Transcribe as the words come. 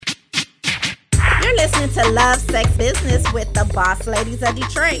You're listening to Love, Sex, Business with the Boss Ladies of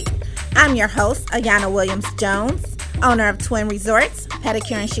Detroit. I'm your host, Ayana Williams-Jones, owner of Twin Resorts,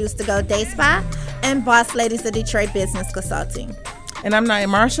 Pedicure and Shoes to Go Day Spa, and Boss Ladies of Detroit Business Consulting. And I'm Nia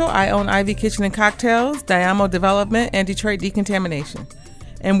Marshall. I own Ivy Kitchen and Cocktails, Diamo Development, and Detroit Decontamination.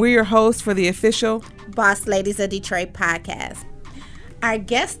 And we're your hosts for the official Boss Ladies of Detroit podcast. Our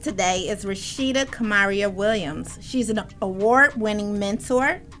guest today is Rasheda Kamaria Williams. She's an award-winning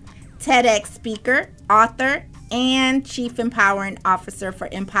mentor, TEDx speaker, author, and Chief Empowering Officer for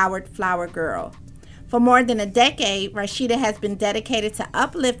Empowered Flower Girl. For more than a decade, Rasheda has been dedicated to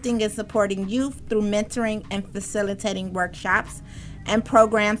uplifting and supporting youth through mentoring and facilitating workshops and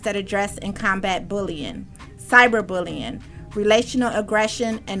programs that address and combat bullying, cyberbullying, relational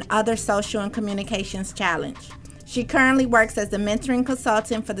aggression, and other social and communications challenges. She currently works as a mentoring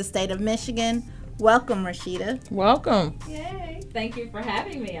consultant for the state of Michigan. Welcome, Rasheda. Welcome. Yay. Thank you for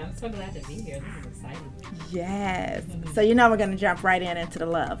having me. I'm so glad to be here. This is exciting. Yes. So you know we're going to jump right into the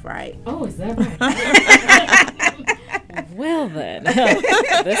love, right? Oh, is that right? Well then,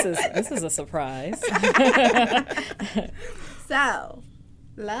 this is a surprise. So,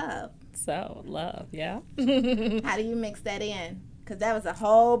 love. Yeah. How do you mix that in? Because that was a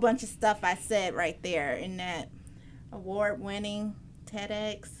whole bunch of stuff I said right there in that award-winning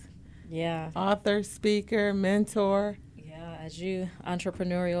TEDx. Yeah. Author, speaker, mentor. Yeah, as you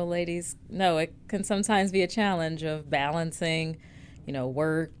entrepreneurial ladies know, it can sometimes be a challenge of balancing,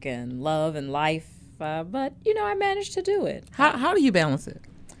 work and love and life. But, I managed to do it. How do you balance it?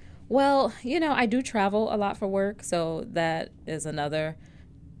 Well, I do travel a lot for work, so that is another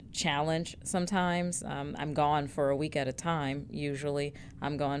challenge sometimes. I'm gone for a week at a time, usually.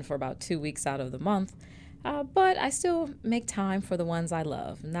 I'm gone for about 2 weeks out of the month. But I still make time for the ones I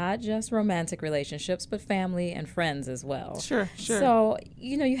love, not just romantic relationships, but family and friends as well. Sure. So,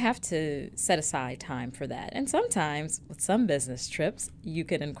 you have to set aside time for that. And sometimes with some business trips, you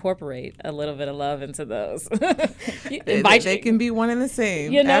can incorporate a little bit of love into those. They can be one and the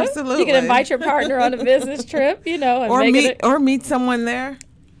same. Absolutely. You can invite your partner on a business trip, and or meet someone there.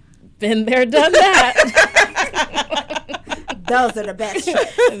 Been there, done that. Those are the best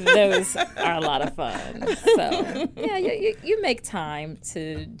trips. Those are a lot of fun. So, yeah, you make time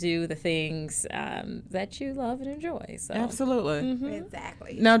to do the things that you love and enjoy. So. Absolutely. Mm-hmm.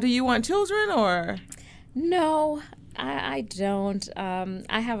 Exactly. Now, do you want children or? No, I don't.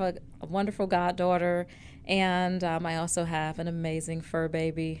 I have a wonderful goddaughter, and I also have an amazing fur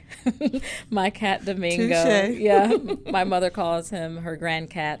baby, my cat Domingo. Touché. Yeah, my mother calls him her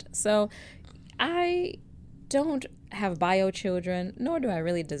grandcat. So I don't have bio children, nor do I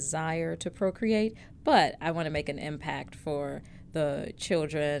really desire to procreate, but I want to make an impact for the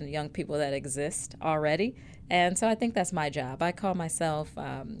children, young people that exist already. And so I think that's my job. I call myself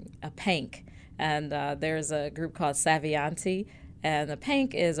a PANK, and there's a group called Savianti, and the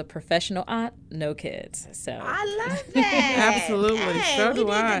PANK is a professional aunt, no kids. So I love that. Absolutely. Hey, so do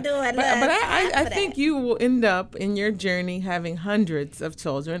I. But I think you will end up in your journey having hundreds of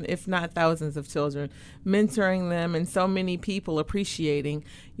children, if not thousands of children, mentoring them, and so many people appreciating,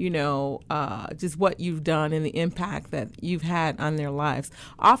 just what you've done and the impact that you've had on their lives.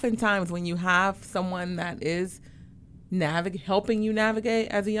 Oftentimes when you have someone that is helping you navigate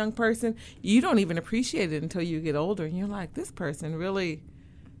as a young person, you don't even appreciate it until you get older, and you're like, this person really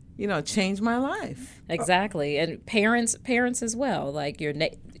changed my life. Exactly. And parents as well, like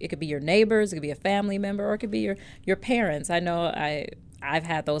it could be your neighbors, it could be a family member, or it could be your parents. I know I've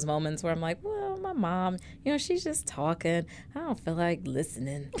had those moments where I'm like, well, my mom, she's just talking. I don't feel like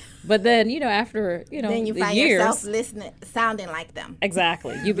listening. But then, after, then you the find years, yourself listening, sounding like them.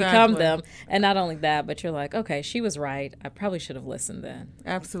 Exactly. You become them. And not only that, but you're like, okay, she was right. I probably should have listened then.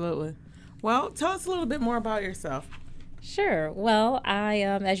 Absolutely. Well, tell us a little bit more about yourself. Sure. Well, I,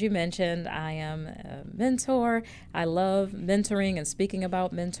 as you mentioned, I am a mentor. I love mentoring and speaking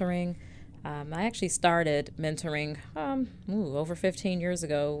about mentoring. I actually started mentoring over 15 years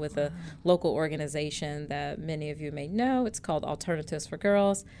ago with a local organization that many of you may know. It's called Alternatives for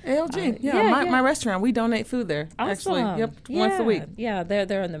Girls. ALG. My restaurant. We donate food there. Awesome. Actually, once a week. Yeah,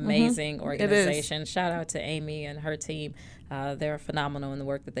 they're an amazing organization. Shout out to Amy and her team. They're phenomenal in the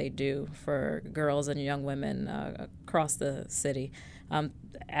work that they do for girls and young women across the city.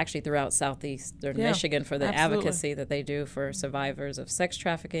 Actually throughout southeastern Michigan for the advocacy that they do for survivors of sex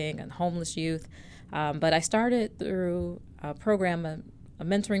trafficking and homeless youth. But I started through a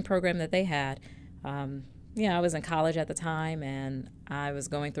mentoring program that they had. I was in college at the time, and I was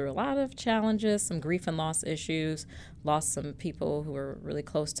going through a lot of challenges, some grief and loss issues, lost some people who were really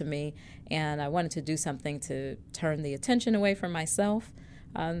close to me, and I wanted to do something to turn the attention away from myself.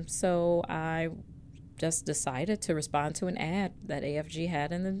 So I just decided to respond to an ad that AFG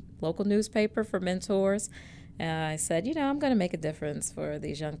had in the local newspaper for mentors. I said, I'm going to make a difference for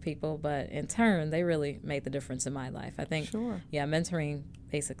these young people, but in turn, they really made the difference in my life. I think, mentoring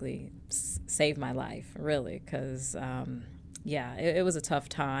basically saved my life, really, because, it was a tough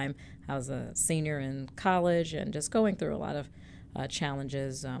time. I was a senior in college and just going through a lot of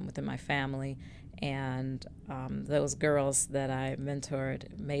challenges within my family. And those girls that I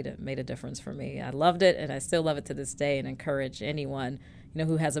mentored made a difference for me. I loved it, and I still love it to this day, and encourage anyone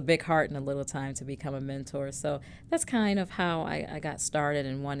who has a big heart and a little time to become a mentor. So that's kind of how I got started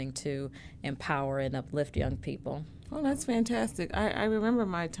in wanting to empower and uplift young people. Oh, that's fantastic. I remember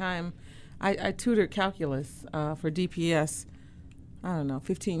my time. I tutored calculus for DPS,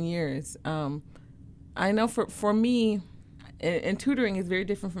 15 years. I know for me, and tutoring is very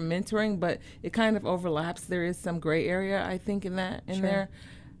different from mentoring, but it kind of overlaps. There is some gray area, I think, in there.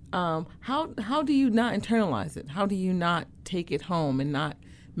 How do you not internalize it? How do you not take it home and not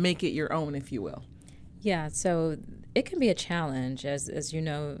make it your own, if you will? Yeah, so it can be a challenge, as you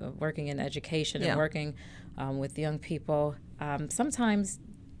know, working in education and working with young people. Sometimes,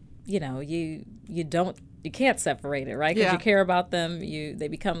 you can't separate it, right? Because you care about them. They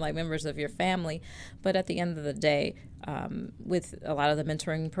become like members of your family. But at the end of the day, with a lot of the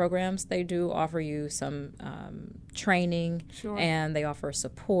mentoring programs, they do offer you some training, and they offer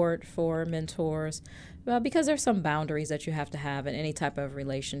support for mentors. Because there's some boundaries that you have to have in any type of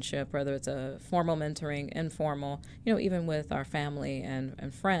relationship, whether it's a formal mentoring, informal, even with our family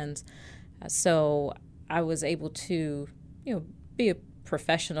and friends. So I was able to, be a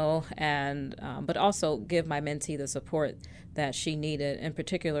professional and but also give my mentee the support that she needed. In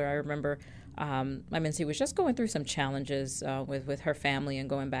particular, I remember my mentee was just going through some challenges with her family and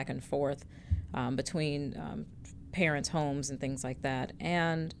going back and forth between parents' homes and things like that.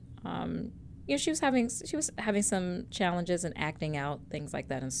 And she was having some challenges and acting out things like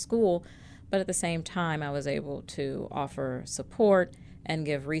that in school. But at the same time, I was able to offer support and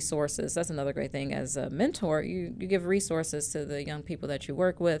give resources. That's another great thing. As a mentor, you give resources to the young people that you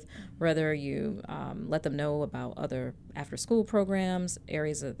work with, whether you let them know about other after-school programs,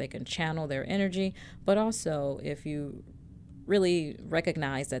 areas that they can channel their energy, but also if you really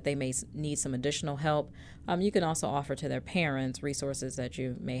recognize that they may need some additional help, you can also offer to their parents resources that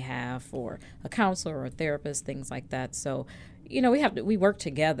you may have for a counselor or a therapist, things like that. So we work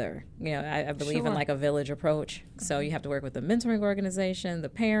together. I believe in like a village approach. So you have to work with the mentoring organization, the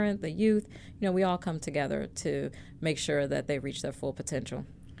parent, the youth. We all come together to make sure that they reach their full potential.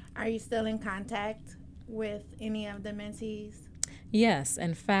 Are you still in contact with any of the mentees? Yes.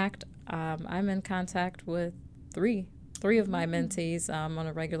 In fact, I'm in contact with three of my mentees on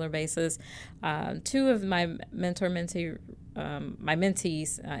a regular basis. Two of my my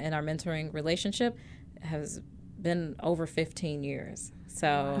mentees in our mentoring relationship has been over 15 years.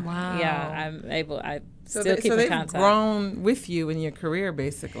 So, I still keep in contact. So they've grown with you in your career,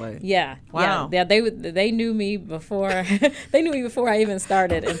 basically. Yeah. Wow. Yeah. They knew me before. They knew me before I even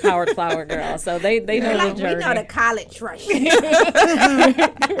started Empowered Flower Girl. So they know the journey. We know the college rush.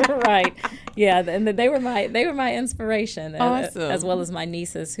 Right. Yeah. And they were my inspiration. Awesome. As well as my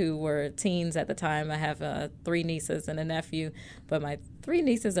nieces who were teens at the time. I have 3 nieces and a nephew, but my 3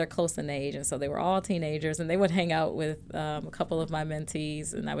 nieces are close in age, and so they were all teenagers, and they would hang out with a couple of my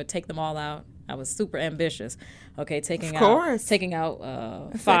mentees, and I would take them all out. I was super ambitious. Okay, taking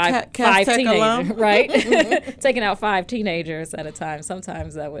out 5 teenagers, right? Taking out 5 teenagers at a time.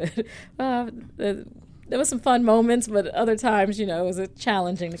 Sometimes that would there was some fun moments, but other times, it was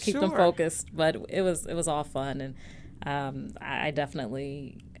challenging to keep them focused. But it was all fun, and I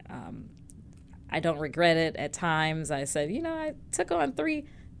definitely. I don't regret it. At times I said, I took on three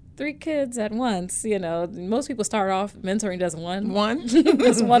kids at once. Most people start off mentoring just one,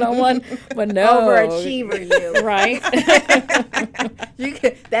 just one-on-one, but no. Overachiever, you. Right.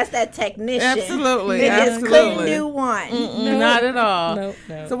 That's that technician. Absolutely. They just couldn't do one. Nope. Not at all. Nope.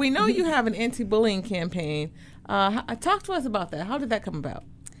 So we know you have an anti-bullying campaign. Talk to us about that. How did that come about?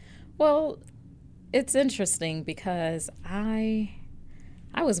 Well, it's interesting because I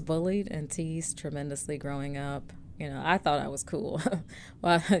was bullied and teased tremendously growing up. I thought I was cool.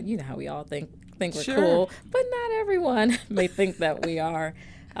 Well, you know how we all think we're cool, but not everyone may think that we are.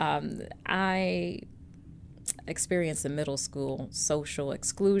 I experienced in middle school social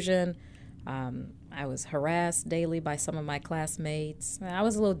exclusion. I was harassed daily by some of my classmates. I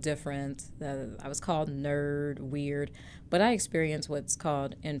was a little different. I was called nerd, weird, but I experienced what's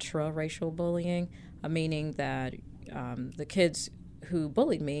called intra-racial bullying, meaning that the kids who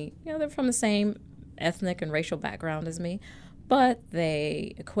bullied me, they're from the same ethnic and racial background as me, But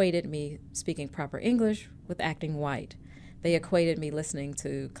they equated me speaking proper English with acting white. They equated me listening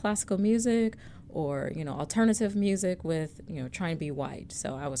to classical music or, alternative music with, trying to be white.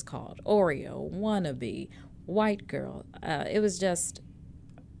 So I was called Oreo, wannabe, white girl. It was just,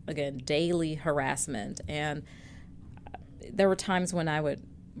 again, daily harassment. And there were times when I would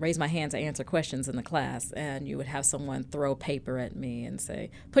raise my hand to answer questions in the class, and you would have someone throw paper at me and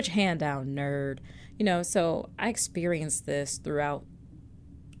say, "Put your hand down, nerd." So I experienced this throughout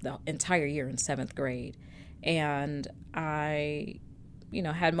the entire year in 7th grade. And I,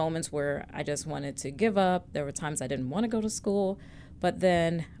 had moments where I just wanted to give up. There were times I didn't want to go to school. But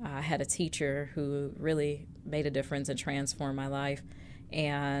then I had a teacher who really made a difference and transformed my life.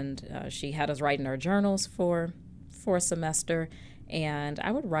 And she had us write in our journals for a semester. And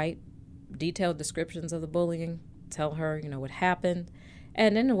I would write detailed descriptions of the bullying, tell her, what happened.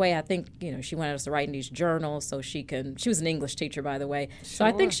 And in a way, I think, she wanted us to write in these journals so she was an English teacher, by the way. Sure. So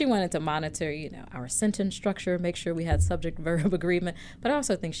I think she wanted to monitor, our sentence structure, make sure we had subject-verb agreement. But I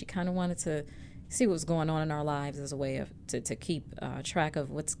also think she kind of wanted to see what was going on in our lives as a way of to keep track of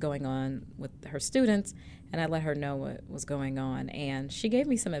what's going on with her students. And I let her know what was going on. And she gave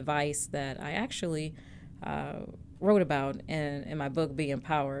me some advice that I actually wrote about in my book, Be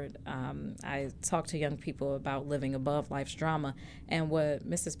Empowered. I talked to young people about living above life's drama, and what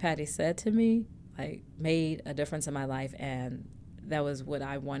Mrs. Patty said to me made a difference in my life, and that was what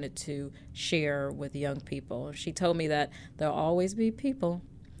I wanted to share with young people. She told me that there'll always be people,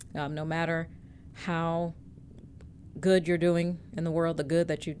 no matter how good you're doing in the world, the good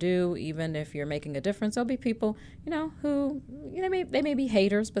that you do, even if you're making a difference, there'll be people, who, they may be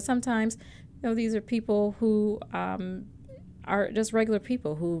haters, but sometimes these are people who are just regular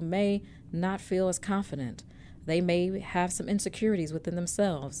people who may not feel as confident. They may have some insecurities within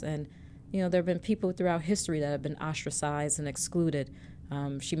themselves. And, there have been people throughout history that have been ostracized and excluded.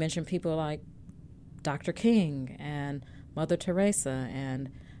 She mentioned people like Dr. King and Mother Teresa.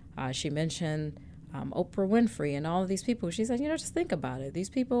 And she mentioned Oprah Winfrey and all of these people. She said, just think about it. These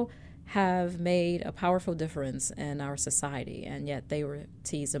people have made a powerful difference in our society, and yet they were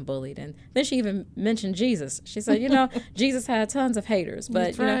teased and bullied. And then she even mentioned Jesus. She said, Jesus had tons of haters,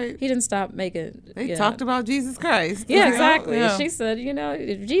 but right. He didn't stop making. They talked about Jesus Christ. Yeah, exactly. Yeah. She said,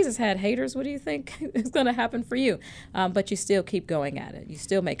 if Jesus had haters, what do you think is going to happen for you? But you still keep going at it. You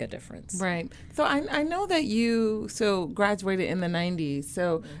still make a difference. Right. So I know that you graduated in the 90s.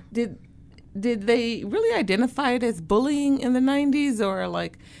 So did they really identify it as bullying in the 90s, or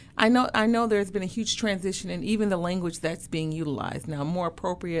I know there's been a huge transition in even the language that's being utilized now, more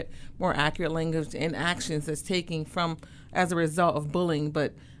appropriate, more accurate language and actions that's taking as a result of bullying.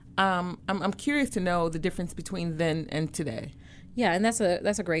 But I'm curious to know the difference between then and today. Yeah, and that's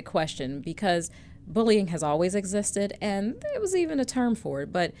a great question, because bullying has always existed, and there was even a term for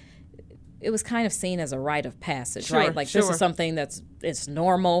it, but it was kind of seen as a rite of passage, right? This is something it's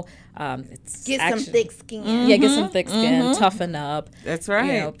normal. Some thick skin. Mm-hmm. Yeah, get some thick skin, toughen up. That's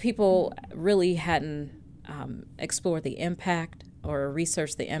right. People really hadn't explored the impact or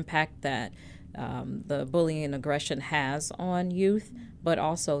researched the impact that the bullying and aggression has on youth, but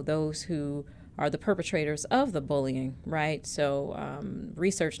also those who are the perpetrators of the bullying, right? So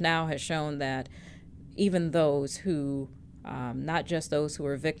research now has shown that even those who not just those who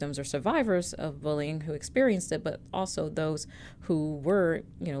were victims or survivors of bullying who experienced it, but also those who were,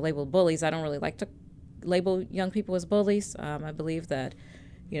 labeled bullies. I don't really like to label young people as bullies. I believe that,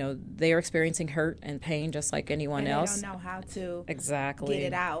 they are experiencing hurt and pain just like anyone else. They don't know how to exactly get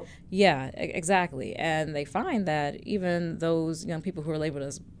it out. Yeah, exactly. And they find that even those young people who are labeled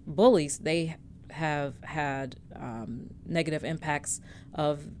as bullies, they have had negative impacts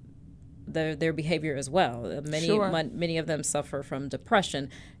of their behavior as well. Many of them suffer from depression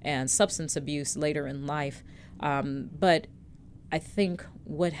and substance abuse later in life. But I think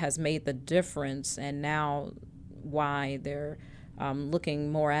what has made the difference, and now why they're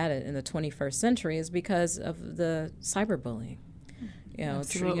looking more at it in the 21st century, is because of the cyberbullying.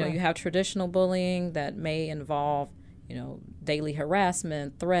 You have traditional bullying that may involve, daily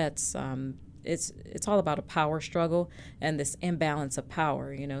harassment, threats. It's all about a power struggle and this imbalance of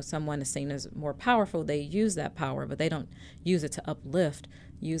power. Someone is seen as more powerful. They use that power, but they don't use it to uplift.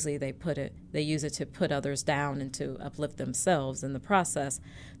 Usually they use it to put others down and to uplift themselves in the process.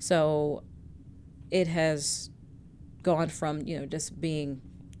 So it has gone from, just being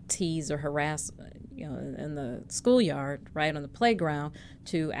teased or harassed, in the schoolyard, right, on the playground,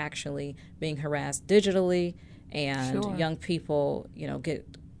 to actually being harassed digitally. And young people, get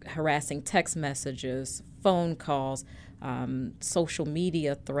harassing text messages, phone calls, social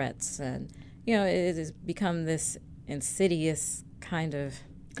media threats, and it has become this insidious kind of.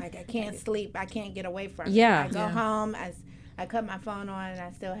 Like I can't sleep. I can't get away from it. Yeah. I go home. I cut my phone on, and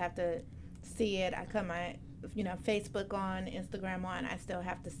I still have to see it. I cut my, Facebook on, Instagram on. I still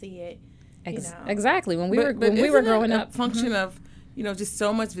have to see it. Exactly. When we were growing up, function of just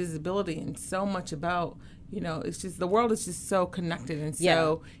so much visibility and so much about it's just the world is just so connected and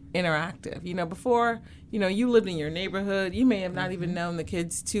so interactive. Before you lived in your neighborhood, you may have not even known the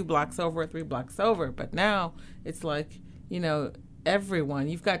kids 2 blocks over or 3 blocks over, but now it's like everyone.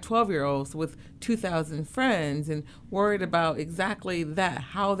 You've got 12-year-olds with 2,000 friends and worried about exactly that,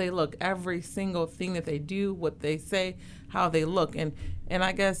 how they look, every single thing that they do, what they say, how they look. And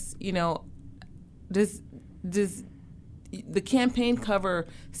I guess, does the campaign cover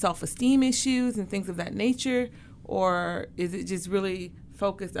self-esteem issues and things of that nature, or is it just really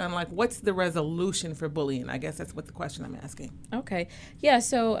focused on what's the resolution for bullying? I guess that's what the question I'm asking. Okay. Yeah,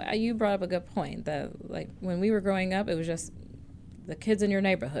 so you brought up a good point that when we were growing up, it was just the kids in your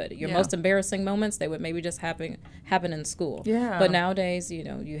neighborhood. Your most embarrassing moments, they would maybe just happen in school. Yeah. But nowadays,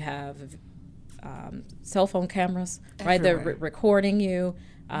 you have cell phone cameras, right? They're recording you.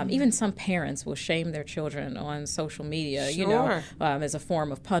 Even some parents will shame their children on social media, as a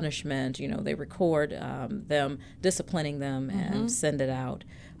form of punishment. They record them disciplining them and send it out.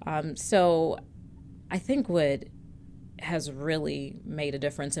 So I think what has really made a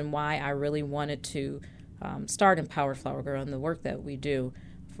difference and why I really wanted to start Empowered Flower Girl and the work that we do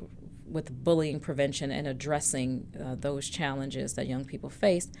with bullying prevention and addressing those challenges that young people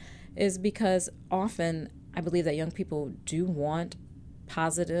face is because often I believe that young people do want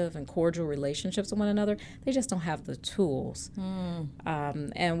positive and cordial relationships with one another. They just don't have the tools.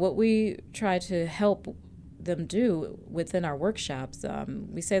 And what we try to help them do within our workshops,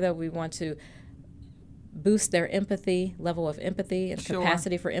 we say that we want to boost their empathy, level of empathy and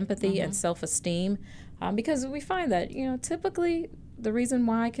capacity for empathy and self-esteem, because we find that, typically the reason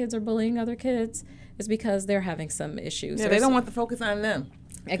why kids are bullying other kids is because they're having some issues. Yeah, they don't want the focus on them.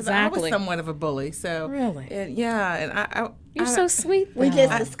 Exactly. I was somewhat of a bully, so really, and I you're so sweet. We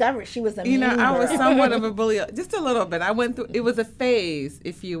just discovered she was a mean girl. I was somewhat of a bully, just a little bit. I went through. It was a phase,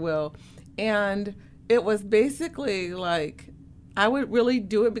 if you will, and it was basically I would really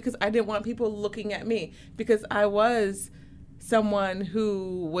do it because I didn't want people looking at me, because I was someone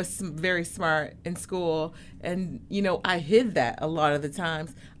who was very smart in school, and I hid that a lot of the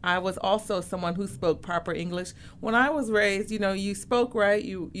times. I was also someone who spoke proper English. When I was raised, you spoke right,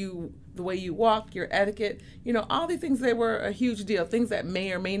 you the way you walk, your etiquette, all these things, they were a huge deal. Things that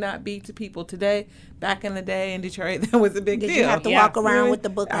may or may not be to people today. Back in the day in Detroit, that was a big deal. Did you have to walk around with the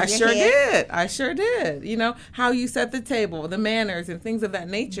book on your head? I sure did. How you set the table, the manners and things of that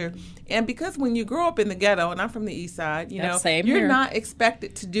nature. And because when you grow up in the ghetto, and I'm from the East Side, you're not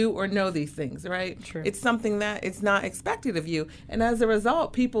expected to do or know these things, right? True. It's something that it's not expected of you. And as a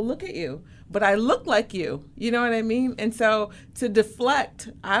result, people look at you. But I look like you. You know what I mean? And so to deflect,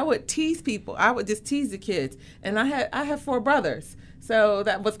 I would tease people. I would just tease the kids. And I have 4 brothers. So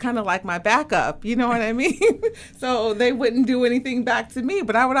that was kind of like my backup. You know what I mean? So they wouldn't do anything back to me.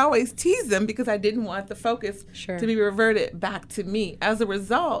 But I would always tease them because I didn't want the focus to be reverted back to me. As a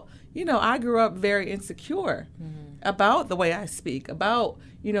result, I grew up very insecure about the way I speak, about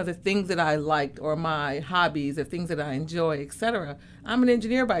the things that I liked or my hobbies, the things that I enjoy, etc. I'm an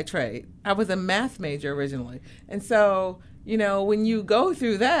engineer by trade. I was a math major originally. And so, when you go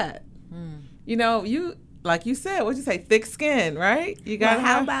through that, you, like you said, what'd you say, thick skin, right? You got. Well,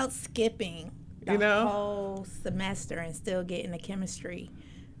 how about skipping the whole semester and still getting a chemistry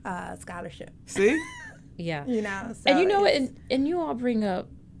scholarship? See? Yeah. So and you all bring up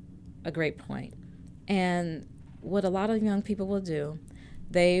a great point. And what a lot of young people will do,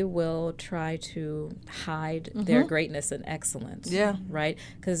 they will try to hide their greatness and excellence. Yeah. Right?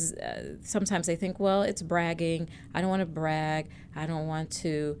 Because sometimes they think, well, it's bragging. I don't want to brag. I don't want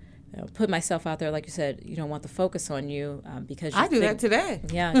to put myself out there. Like you said, you don't want the focus on you because you I do that today.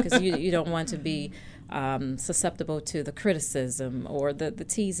 Yeah, because you don't want to be susceptible to the criticism or the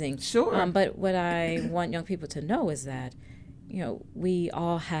teasing. Sure. But what I want young people to know is that, we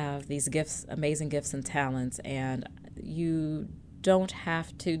all have these gifts, amazing gifts and talents, and you don't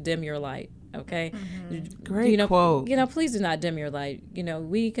have to dim your light, okay? Great quote. Please do not dim your light.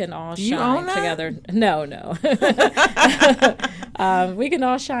 We can all do you shine own that? together. No. We can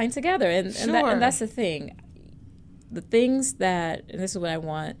all shine together, and that's the thing. The things that, and this is what I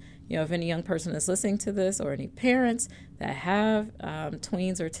want, if any young person is listening to this or any parents that have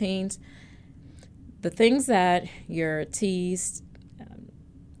tweens or teens, the things that you're teased,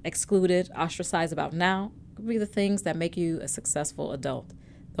 excluded, ostracized about now could be the things that make you a successful adult.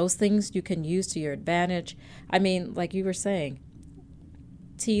 those things you can use to your advantage. I mean, like you were saying,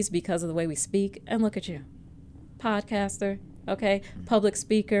 tease because of the way we speak, and look at you, podcaster, okay, public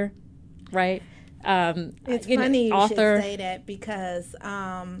speaker, right? It's funny you should say that because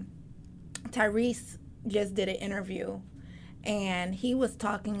Tyrese just did an interview, and he was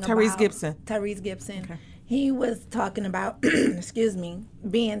talking about Tyrese Gibson. Okay. He was talking about, excuse me,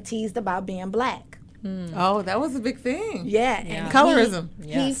 being teased about being black. Oh, that was a big thing. Yeah. And colorism.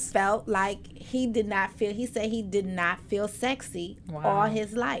 He felt like he said he did not feel sexy all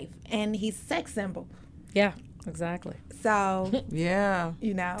his life. And he's a sex symbol. Yeah, exactly. So, yeah,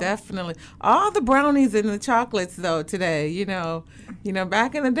 definitely. All the brownies and the chocolates, though, today,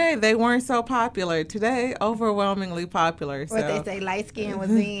 back in the day, they weren't so popular. Today, overwhelmingly popular. What they say, light skin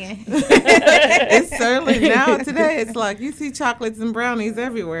was in. It's certainly now. Today, it's like you see chocolates and brownies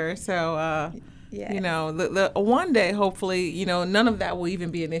everywhere. So, the one day, hopefully, none of that will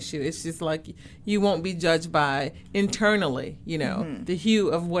even be an issue. It's just like you won't be judged by internally, the hue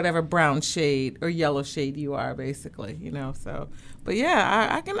of whatever brown shade or yellow shade you are, basically, So, but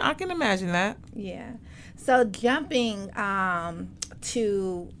yeah, I can imagine that. Yeah. So jumping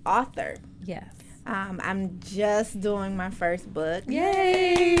to author. Yes. I'm just doing my first book.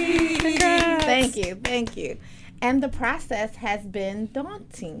 Yay! Congrats. Thank you. And the process has been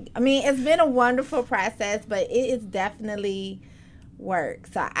daunting. I mean, it's been a wonderful process, but it is definitely work.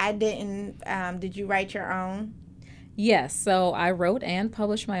 So I didn't, did you write your own? Yes. So I wrote and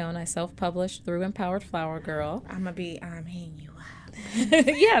published my own. I self-published through Empowered Flower Girl. I'm going to be hitting you up.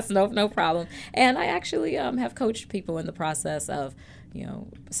 Yes, no problem. And I actually have coached people in the process of,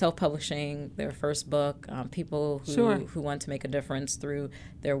 self-publishing their first book, people who want to make a difference through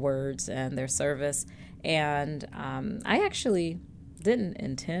their words and their service. And I actually didn't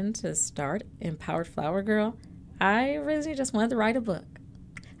intend to start Empowered Flower Girl. I really just wanted to write a book.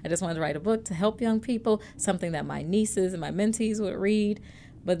 I just wanted to write a book to help young people, something that my nieces and my mentees would read.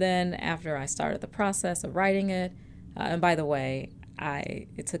 But then after I started the process of writing it, and by the way,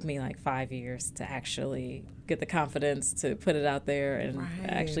 it took me like 5 years to actually get the confidence to put it out there and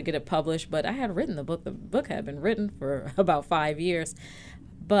actually get it published. But I had written the book. The book had been written for about 5 years.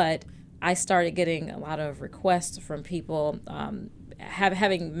 But I started getting a lot of requests from people,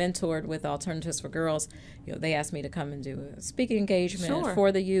 having mentored with Alternatives for Girls. They asked me to come and do a speaking engagement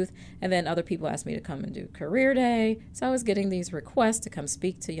for the youth, and then other people asked me to come and do Career Day. So I was getting these requests to come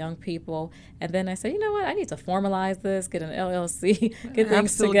speak to young people, and then I said, you know what, I need to formalize this, get an LLC, get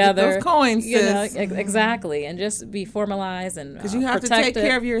things together. Get those coins, sis. Exactly, and just be formalized and because you have to take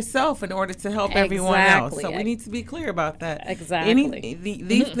care of yourself in order to help everyone else. So we need to be clear about that. Exactly.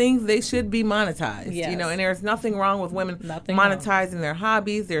 These things, they should be monetized. Yes. And there's nothing wrong with women monetizing their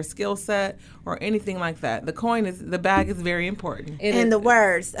hobbies, their skill set, or anything like that. The bag is very important. In the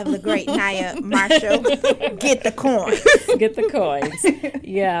words of the great Naya Marshall, get the coins. Get the coins.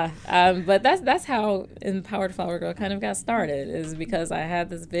 Yeah. But that's how Empowered Flower Girl kind of got started, is because I had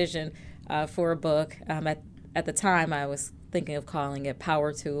this vision for a book. At the time, I was thinking of calling it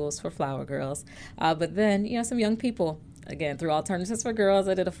Power Tools for Flower Girls. But then, some young people, again, through Alternatives for Girls,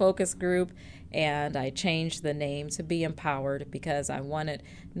 I did a focus group, and I changed the name to Be Empowered because I wanted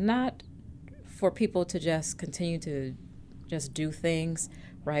not for people to just continue to just do things,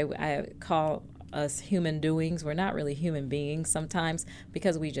 right? I call us human doings. We're not really human beings sometimes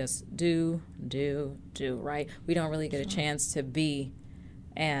because we just do, right? We don't really get a chance to be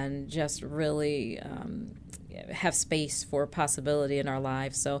and just really have space for possibility in our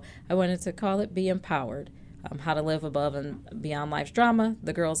lives. So I wanted to call it Be Empowered. How to live above and beyond life's drama.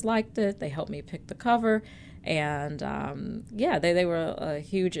 The girls liked it. They helped me pick the cover. And they were a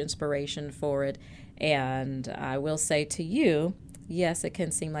huge inspiration for it. And I will say to you, yes, it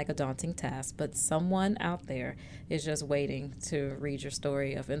can seem like a daunting task, but someone out there is just waiting to read your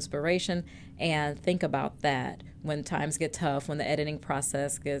story of inspiration. And think about that when times get tough, when the editing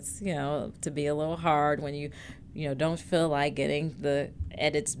process gets, to be a little hard, when you don't feel like getting the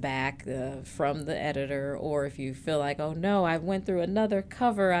edits back from the editor, or if you feel like, oh no, I went through another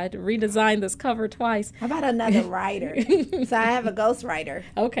cover, I redesigned this cover twice. How about another writer? So I have a ghostwriter.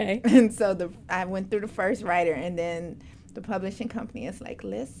 Okay. And so I went through the first writer, and then the publishing company is like,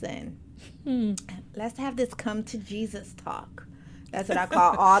 listen, let's have this come to Jesus talk. That's what I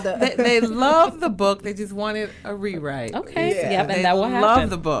call all the. They love the book. They just wanted a rewrite. Okay. Yeah. Yep, and They that will happen. love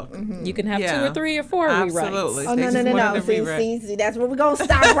the book. You can have 2 or 3 or 4 Absolutely. rewrites. Oh, They no, just no, wanted no. a rewrite. See, that's where we're going to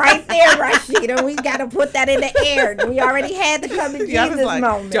stop right there, Rasheda. We got to put that in the air. We already had the come to Jesus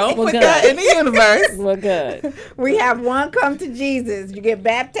moment. Don't Well, put good. that in the universe. Well, good. We have one come to Jesus. You get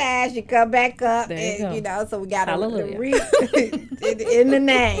baptized, you come back up, There you and, go. so we got to Hallelujah. in the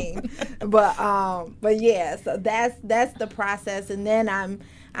name. But yeah, so that's the process, and then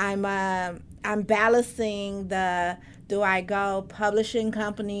I'm balancing do I go publishing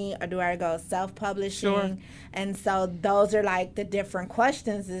company or do I go self-publishing? Sure. And so those are like the different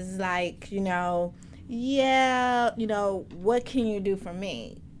questions. Is like, what can you do for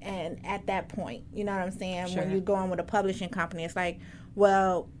me? And at that point, you know what I'm saying? Sure. When you're going with a publishing company, it's like,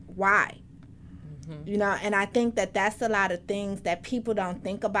 well, why? And I think that's a lot of things that people don't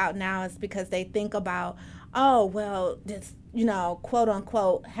think about now, is because they think about, oh, well, this, quote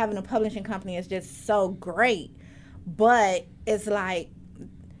unquote, having a publishing company is just so great. But it's like,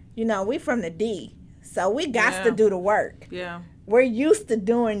 we from the D, so we got to do the work. Yeah. We're used to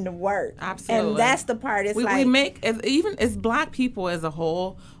doing the work. Absolutely. And that's the part. It's we make, even as Black people as a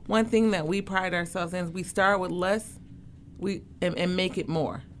whole, one thing that we pride ourselves in is we start with less and make it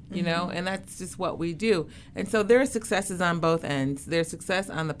more. And that's just what we do. And so there are successes on both ends. There's success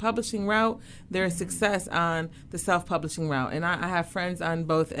on the publishing route. There's success on the self-publishing route. And I have friends on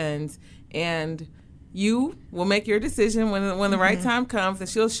both ends. And you will make your decision when the right time comes, and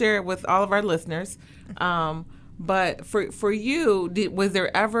she'll share it with all of our listeners. But for you, was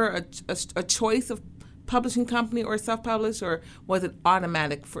there ever a choice of publishing company or self-publish, or was it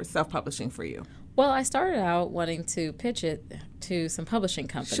automatic for self-publishing for you? Well, I started out wanting to pitch it to some publishing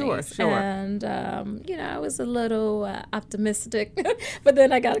companies. Sure. And, I was a little optimistic, but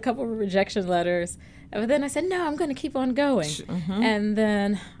then I got a couple of rejection letters. But then I said, no, I'm going to keep on going. And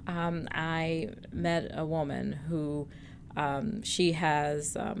then I met a woman who she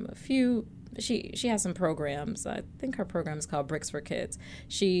has she has some programs. I think her program is called Bricks for Kids.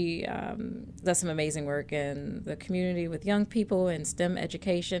 She does some amazing work in the community with young people in STEM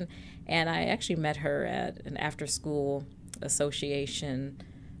education. And I actually met her at an after-school association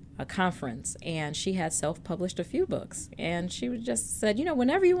conference, and she had self-published a few books. And she just said,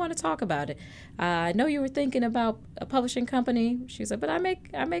 whenever you want to talk about it, I know you were thinking about a publishing company. She said, but I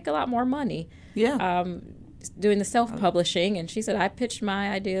make a lot more money. Yeah. Doing the self-publishing. And she said, I pitched my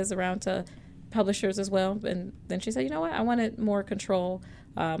ideas around to publishers as well. And then she said, you know what, I wanted more control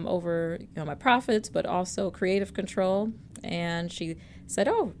over my profits, but also creative control. And she said,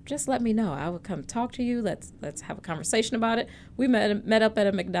 oh, just let me know. I will come talk to you. Let's have a conversation about it. We met up at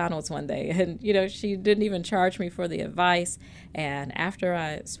a McDonald's one day, and she didn't even charge me for the advice. And after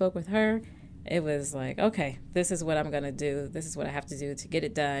I spoke with her, it was like, okay, this is what I'm going to do. This is what I have to do to get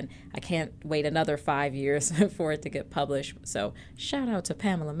it done. I can't wait another 5 years for it to get published. So shout out to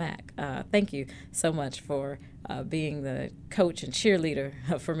Pamela Mack. Thank you so much for being the coach and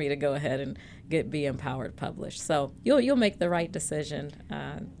cheerleader for me to go ahead and be empowered published. So you'll make the right decision,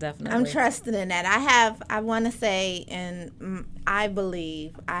 definitely. I'm trusting in that. I want to say, and I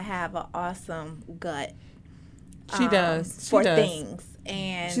believe I have an awesome gut. She does. For things.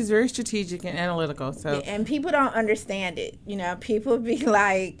 And she's very strategic and analytical. So and people don't understand it. People be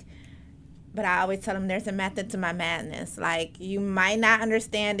like, but I always tell them there's a method to my madness. Like, you might not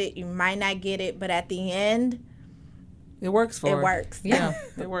understand it, you might not get it, but at the end, it works for her. It works. Yeah,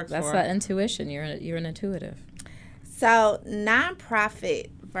 it works That's for her. that intuition. You're an intuitive. So,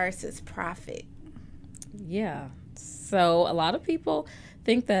 nonprofit versus profit. Yeah. So a lot of people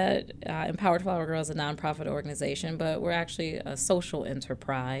think that Empowered Flower Girl is a nonprofit organization, but we're actually a social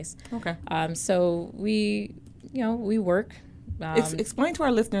enterprise. Okay. So we work. Explain to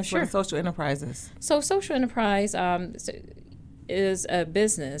our listeners Sure. what a social enterprise is. So social enterprise is a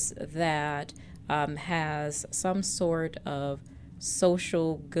business that has some sort of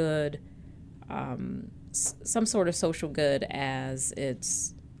social good, some sort of social good as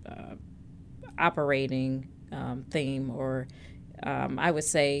its operating theme, or I would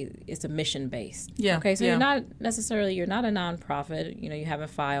say it's a mission based. Yeah. Okay. So yeah. you're not a nonprofit. You haven't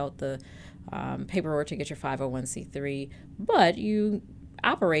filed the paperwork to get your 501c3, but you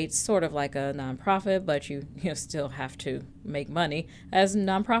operate sort of like a nonprofit, but you still have to make money, as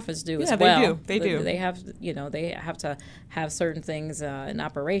nonprofits do as well. They do. They have to have certain things in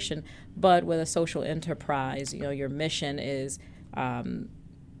operation. But with a social enterprise, your mission is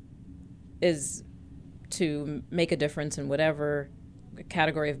to make a difference in whatever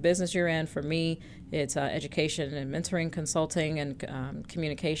category of business you're in. For me, it's education and mentoring, consulting, and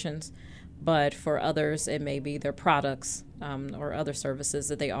communications. But for others, it may be their products, or other services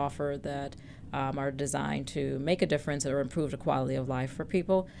that they offer that are designed to make a difference or improve the quality of life for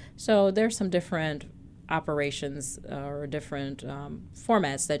people. So there's some different operations or different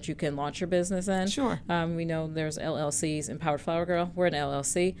formats that you can launch your business in. Sure. We know there's LLCs. Empowered Flower Girl, we're an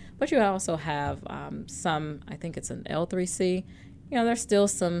LLC, but you also have some, I think it's an L3C. There's still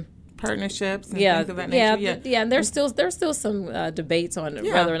some partnerships and things of that nature. And there's still some debates on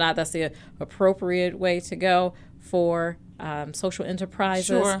whether or not that's the appropriate way to go for social enterprises.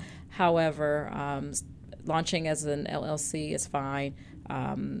 Sure. However, launching as an LLC is fine.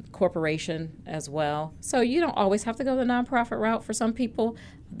 Corporation as well. So you don't always have to go the nonprofit route. For some people,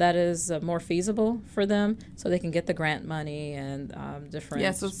 that is more feasible for them, so they can get the grant money and different.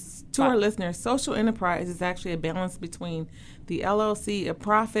 Yeah, so to our listeners, social enterprise is actually a balance between the LLC, a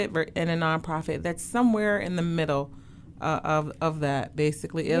profit, and a nonprofit. That's somewhere in the middle of that,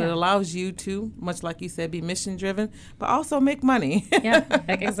 basically. It allows you to, much like you said, be mission-driven, but also make money. Yeah,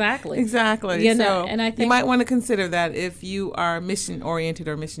 exactly. Exactly. And I think you might want to consider that if you are mission-oriented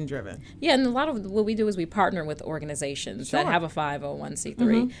or mission-driven. Yeah, and a lot of what we do is we partner with organizations that have a 501c3.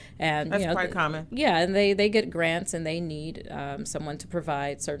 Mm-hmm. And that's quite common. Yeah, and they get grants and they need someone to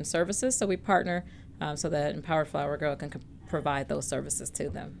provide certain services. So we partner so that Empowered Flower Girl can provide those services to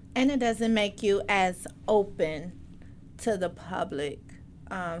them. And it doesn't make you as open to the public,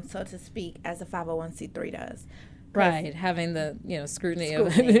 so to speak, as a 501c3 does. Right, having the scrutiny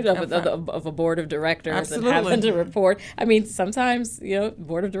of a board of directors. Absolutely. And having to report. I mean, sometimes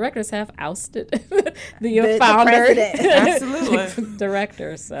board of directors have ousted the founder, the absolutely,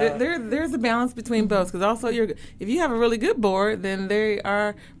 directors. So. There's a balance between both, because also if you have a really good board, then they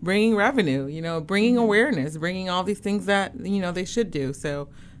are bringing revenue, bringing awareness, bringing all these things that they should do. So,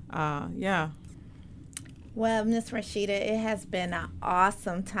 yeah. Well, Ms. Rasheda, it has been an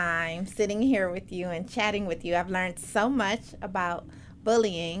awesome time sitting here with you and chatting with you. I've learned so much about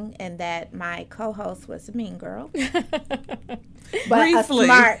bullying, and that my co-host was a mean girl. But briefly.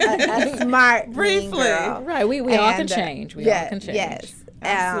 a smart briefly. Mean girl. Right, we all can change. We all can change. Yes.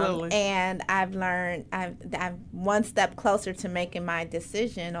 Absolutely. And I've learned, I'm one step closer to making my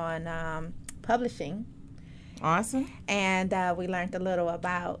decision on publishing. Awesome. And we learned a little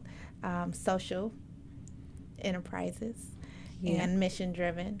about social enterprises and mission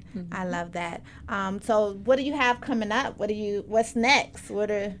driven. Mm-hmm. I love that. So what do you have coming up? What's next?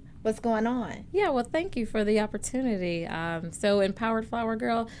 What's going on? Yeah, well, thank you for the opportunity. So Empowered Flower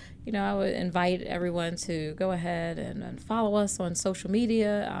Girl, I would invite everyone to go ahead and follow us on social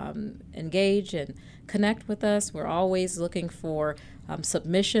media, engage and connect with us. We're always looking for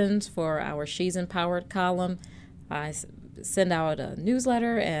submissions for our She's Empowered column. I send out a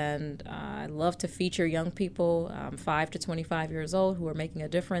newsletter, and I love to feature young people 5 to 25 years old who are making a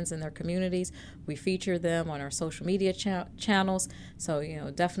difference in their communities. We feature them on our social media channels,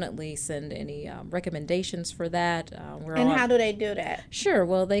 so definitely send any recommendations for that. How do they do that? Sure,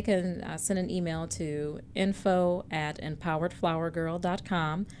 well, they can send an email to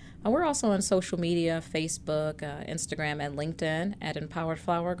info@empoweredflowergirl.com. We're also on social media, Facebook, Instagram, and LinkedIn at Empowered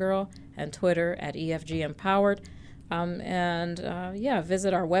Flower Girl, and Twitter at EFG Empowered.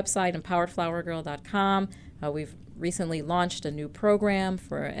 Visit our website, empoweredflowergirl.com. We've recently launched a new program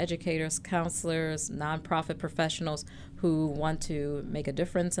for educators, counselors, nonprofit professionals who want to make a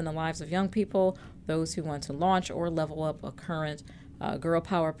difference in the lives of young people, those who want to launch or level up a current Girl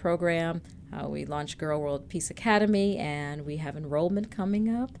Power program. We launched Girl World Peace Academy, and we have enrollment coming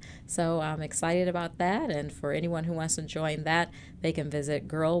up. So I'm excited about that. And for anyone who wants to join that, they can visit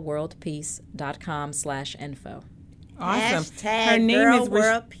girlworldpeace.com/info. Awesome. Her name is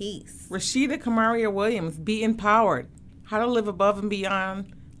World Peace. Rasheda Kamaria Williams, Be Empowered, How to Live Above and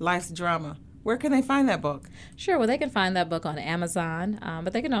Beyond Life's Drama. Where can they find that book? Sure. Well, they can find that book on Amazon,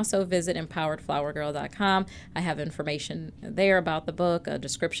 but they can also visit empoweredflowergirl.com. I have information there about the book, a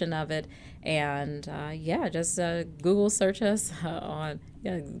description of it, and just Google search us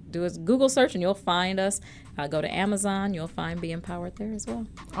do a Google search and you'll find us. Go to Amazon, you'll find Be Empowered there as well.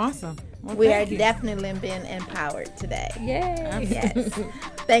 Awesome. Well, we are definitely being empowered today. Yay! Yes.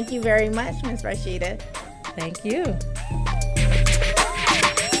 Thank you very much, Ms. Rasheda. Thank you.